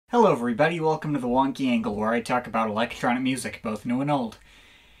Hello everybody, welcome to the Wonky Angle, where I talk about electronic music, both new and old.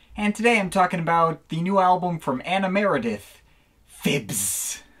 And today I'm talking about the new album from Meredith,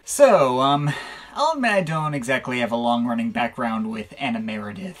 FIBS. So, I'll admit I don't exactly have a long-running background with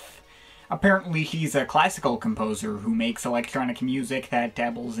Meredith. Apparently she's a classical composer who makes electronic music that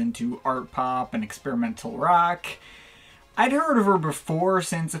dabbles into art pop and experimental rock. I'd heard of her before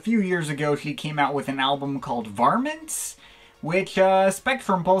since a few years ago she came out with an album called Varmints, which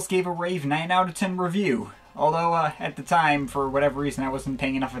Spectrum Pulse gave a rave 9 out of 10 review. Although, at the time, for whatever reason, I wasn't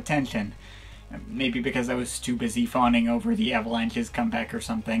paying enough attention. Maybe because I was too busy fawning over the Avalanche's comeback or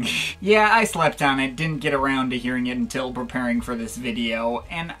something. Yeah, I slept on it, didn't get around to hearing it until preparing for this video,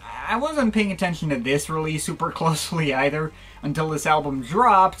 and I wasn't paying attention to this release super closely either, until this album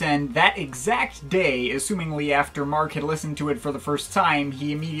dropped, and that exact day, assumingly after Mark had listened to it for the first time,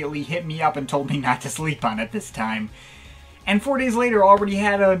 he immediately hit me up and told me not to sleep on it this time. And 4 days later, already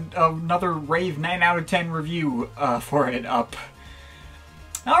had another rave 9 out of 10 review for it up.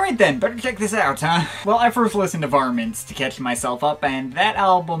 Alright then, better check this out, huh? Well, I first listened to Varmints to catch myself up, and that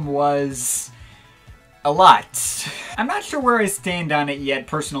album was a lot. I'm not sure where I stand on it yet,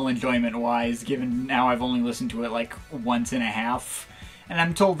 personal enjoyment-wise, given now I've only listened to it like once and a half. And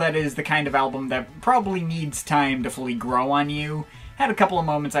I'm told that is the kind of album that probably needs time to fully grow on you. Had a couple of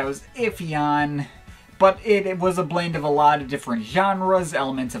moments I was iffy on, but it was a blend of a lot of different genres,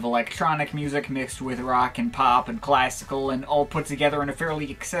 elements of electronic music mixed with rock and pop and classical, and all put together in a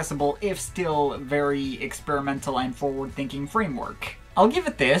fairly accessible, if still very experimental and forward-thinking framework. I'll give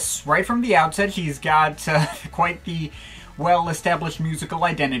it this, right from the outset she's got quite the well-established musical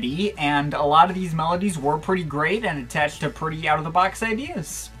identity, and a lot of these melodies were pretty great and attached to pretty out-of-the-box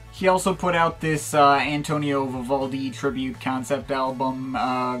ideas. She also put out this Antonio Vivaldi tribute concept album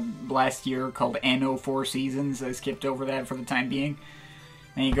last year called Anno 4 Seasons. I skipped over that for the time being.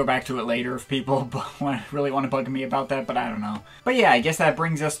 And you go back to it later if people really want to bug me about that, but I don't know. But yeah, I guess that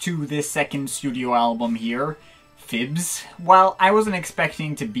brings us to this second studio album here, FIBS. While I wasn't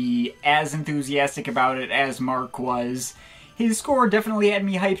expecting to be as enthusiastic about it as Mark was, his score definitely had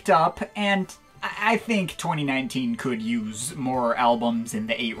me hyped up, and I think 2019 could use more albums in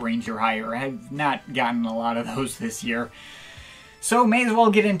the 8 range or higher. I've not gotten a lot of those this year. So may as well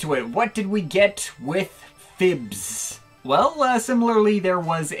get into it. What did we get with FIBS? Well, similarly, there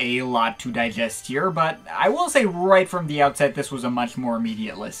was a lot to digest here, but I will say right from the outset this was a much more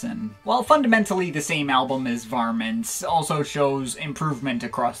immediate listen. While fundamentally the same album as Varmints, also shows improvement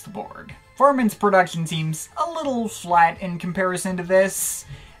across the board. Varmints' production seems a little flat in comparison to this.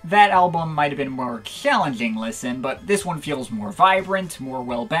 That album might have been a more challenging listen, but this one feels more vibrant, more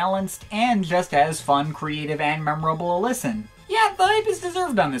well-balanced, and just as fun, creative, and memorable a listen. Yeah, the hype is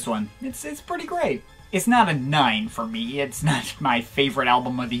deserved on this one. It's pretty great. It's not a 9 for me, it's not my favorite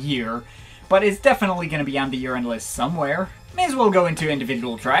album of the year, but it's definitely going to be on the year-end list somewhere. May as well go into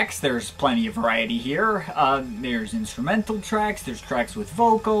individual tracks. There's plenty of variety here. There's instrumental tracks, there's tracks with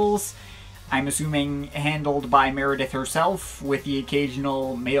vocals, I'm assuming handled by Meredith herself, with the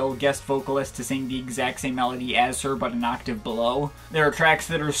occasional male guest vocalist to sing the exact same melody as her, but an octave below. There are tracks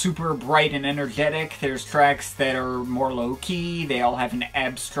that are super bright and energetic, there's tracks that are more low-key, they all have an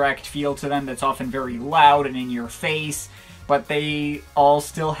abstract feel to them that's often very loud and in your face, but they all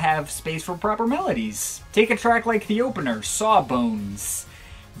still have space for proper melodies. Take a track like the opener, Sawbones.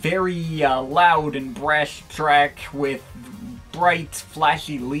 Very loud and brash track with bright,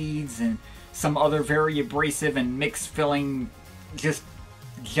 flashy leads and some other very abrasive and mix-filling, just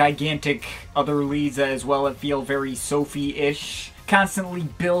gigantic other leads as well that feel very Sophie-ish. Constantly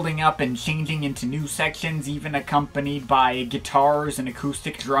building up and changing into new sections, even accompanied by guitars and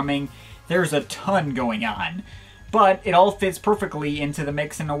acoustic drumming. There's a ton going on. But it all fits perfectly into the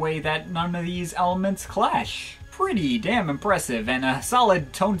mix in a way that none of these elements clash. Pretty damn impressive, and a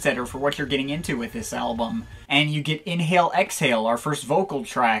solid tone setter for what you're getting into with this album. And you get Inhale Exhale, our first vocal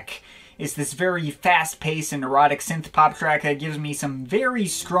track. It's this very fast-paced and erotic synth-pop track that gives me some very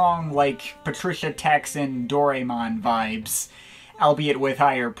strong, like, Patricia Taxon Doraemon vibes, albeit with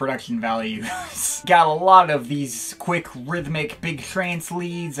higher production values. Got a lot of these quick, rhythmic, big trance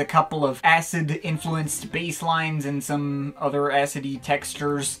leads, a couple of acid-influenced bass lines, and some other acidy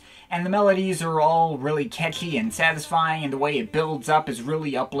textures. And the melodies are all really catchy and satisfying, and the way it builds up is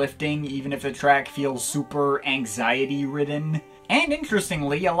really uplifting, even if the track feels super anxiety-ridden. And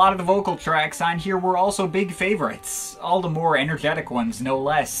interestingly, a lot of the vocal tracks on here were also big favorites. All the more energetic ones, no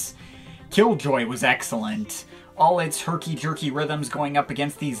less. Killjoy was excellent. All its herky-jerky rhythms going up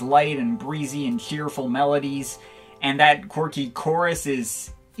against these light and breezy and cheerful melodies. And that quirky chorus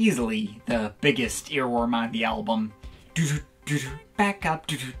is easily the biggest earworm on the album. Back up,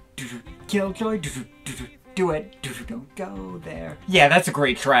 Killjoy, do it, don't go there. Yeah, that's a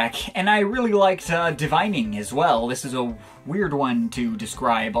great track, and I really liked Divining as well. This is a weird one to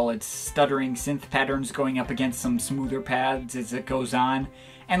describe, all its stuttering synth patterns going up against some smoother pads as it goes on,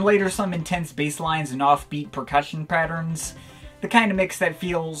 and later some intense bass lines and offbeat percussion patterns. The kind of mix that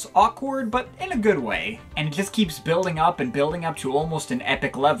feels awkward, but in a good way, and it just keeps building up and building up to almost an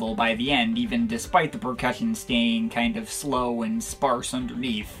epic level by the end, even despite the percussion staying kind of slow and sparse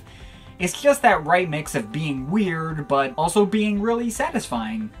underneath. It's just that right mix of being weird, but also being really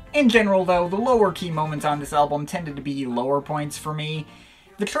satisfying. In general though, the lower key moments on this album tended to be lower points for me.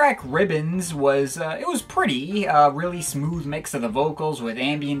 The track Ribbons was, it was pretty, really smooth mix of the vocals with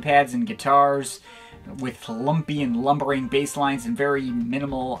ambient pads and guitars, with lumpy and lumbering bass lines and very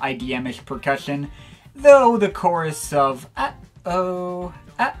minimal IDM-ish percussion, though the chorus of uh-oh,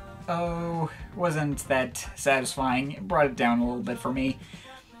 uh-oh wasn't that satisfying. It brought it down a little bit for me.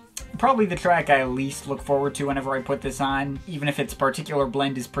 Probably the track I least look forward to whenever I put this on, even if its particular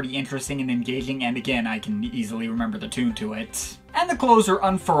blend is pretty interesting and engaging, and again, I can easily remember the tune to it. And the closer,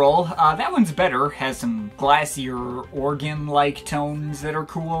 Unfurl, that one's better, has some glassier organ-like tones that are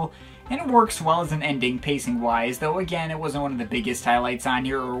cool, and it works well as an ending pacing-wise, though again, it wasn't one of the biggest highlights on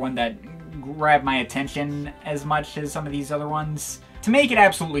here, or one that grabbed my attention as much as some of these other ones. To make it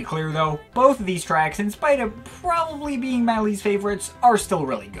absolutely clear though, both of these tracks, in spite of probably being my least favorites, are still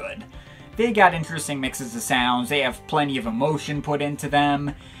really good. They got interesting mixes of sounds, they have plenty of emotion put into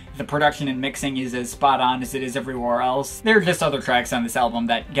them, the production and mixing is as spot on as it is everywhere else. There are just other tracks on this album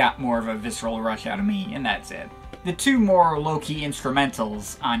that got more of a visceral rush out of me, and that's it. The two more low-key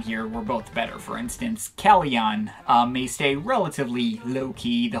instrumentals on here were both better. For instance, Calion may stay relatively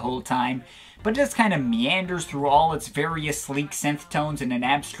low-key the whole time, but just kind of meanders through all its various sleek synth tones in an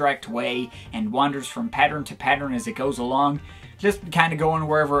abstract way and wanders from pattern to pattern as it goes along, just kind of going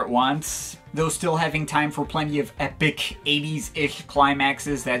wherever it wants, though still having time for plenty of epic 80s-ish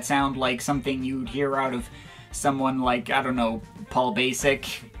climaxes that sound like something you'd hear out of someone like, I don't know, Paul Basic,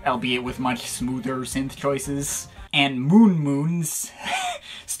 albeit with much smoother synth choices. And Moonmoons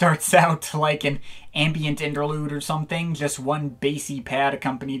starts out like an ambient interlude or something, just one bassy pad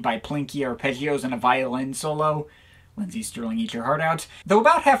accompanied by plinky arpeggios and a violin solo. Lindsey Sterling, eat your heart out. Though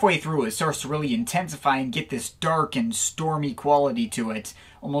about halfway through it starts to really intensify and get this dark and stormy quality to it,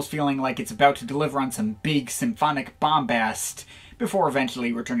 almost feeling like it's about to deliver on some big symphonic bombast, before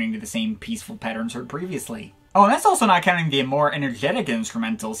eventually returning to the same peaceful patterns heard previously. Oh, and that's also not counting the more energetic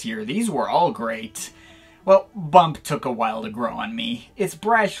instrumentals here. These were all great. Well, Bump took a while to grow on me. Its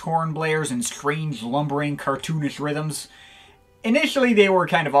brash horn blares and strange, lumbering, cartoonish rhythms. Initially, they were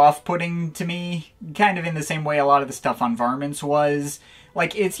kind of off-putting to me, kind of in the same way a lot of the stuff on Varmints was.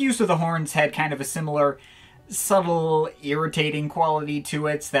 Like, its use of the horns had kind of a similar, subtle, irritating quality to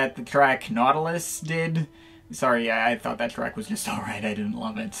it that the track Nautilus did. Sorry, I thought that track was just alright, I didn't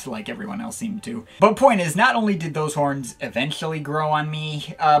love it, like everyone else seemed to. But point is, not only did those horns eventually grow on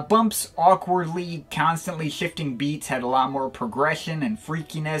me, Bump's awkwardly, constantly shifting beats had a lot more progression and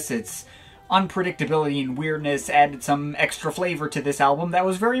freakiness. Its unpredictability and weirdness added some extra flavor to this album that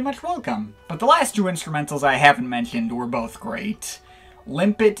was very much welcome. But the last two instrumentals I haven't mentioned were both great.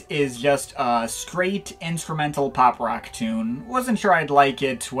 Limpet is just a straight instrumental pop rock tune. Wasn't sure I'd like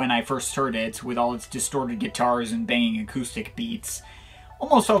it when I first heard it, with all its distorted guitars and banging acoustic beats.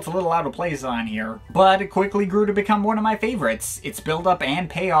 Almost felt a little out of place on here, but it quickly grew to become one of my favorites. Its build-up and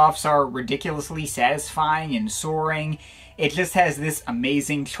payoffs are ridiculously satisfying and soaring. It just has this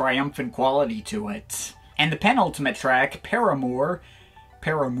amazing, triumphant quality to it. And the penultimate track, Paramour,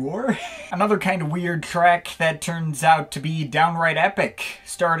 another kind of weird track that turns out to be downright epic,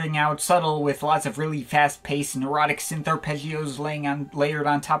 starting out subtle with lots of really fast-paced neurotic synth arpeggios layered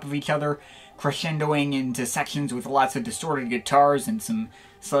on top of each other, crescendoing into sections with lots of distorted guitars and some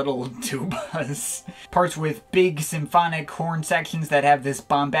subtle tubas. Parts with big symphonic horn sections that have this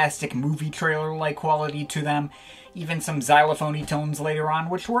bombastic movie trailer-like quality to them, even some xylophone tones later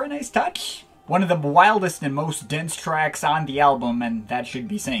on, which were a nice touch. One of the wildest and most dense tracks on the album, and that should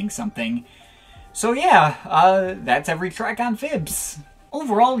be saying something. So yeah, that's every track on FIBS.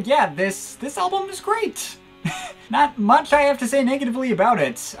 Overall, yeah, this album is great. Not much I have to say negatively about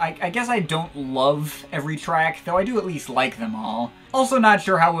it. I guess I don't love every track, though I do at least like them all. Also not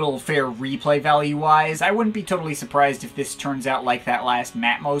sure how it'll fare replay value-wise. I wouldn't be totally surprised if this turns out like that last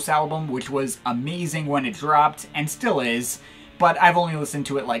Matmos album, which was amazing when it dropped, and still is, but I've only listened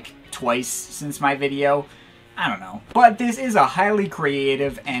to it like twice since my video. I don't know. But this is a highly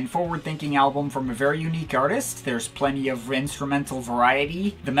creative and forward-thinking album from a very unique artist. There's plenty of instrumental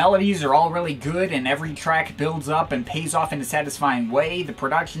variety. The melodies are all really good, and every track builds up and pays off in a satisfying way. The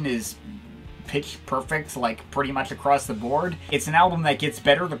production is pitch perfect, like, pretty much across the board. It's an album that gets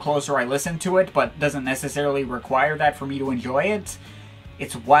better the closer I listen to it, but doesn't necessarily require that for me to enjoy it.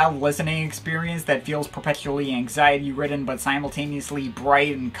 It's a wild listening experience that feels perpetually anxiety-ridden, but simultaneously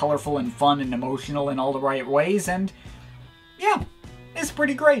bright and colorful and fun and emotional in all the right ways, and yeah, it's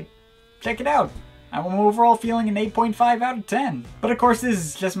pretty great. Check it out. I'm overall feeling an 8.5 out of 10. But of course, this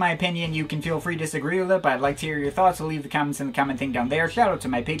is just my opinion. You can feel free to disagree with it, but I'd like to hear your thoughts, so leave the comments in the comment thing down there. Shout out to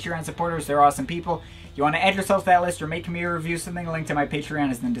my Patreon supporters, they're awesome people. You want to add yourself to that list or make me a review, something, a link to my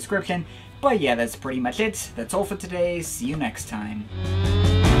Patreon is in the description. But yeah, that's pretty much it. That's all for today. See you next time.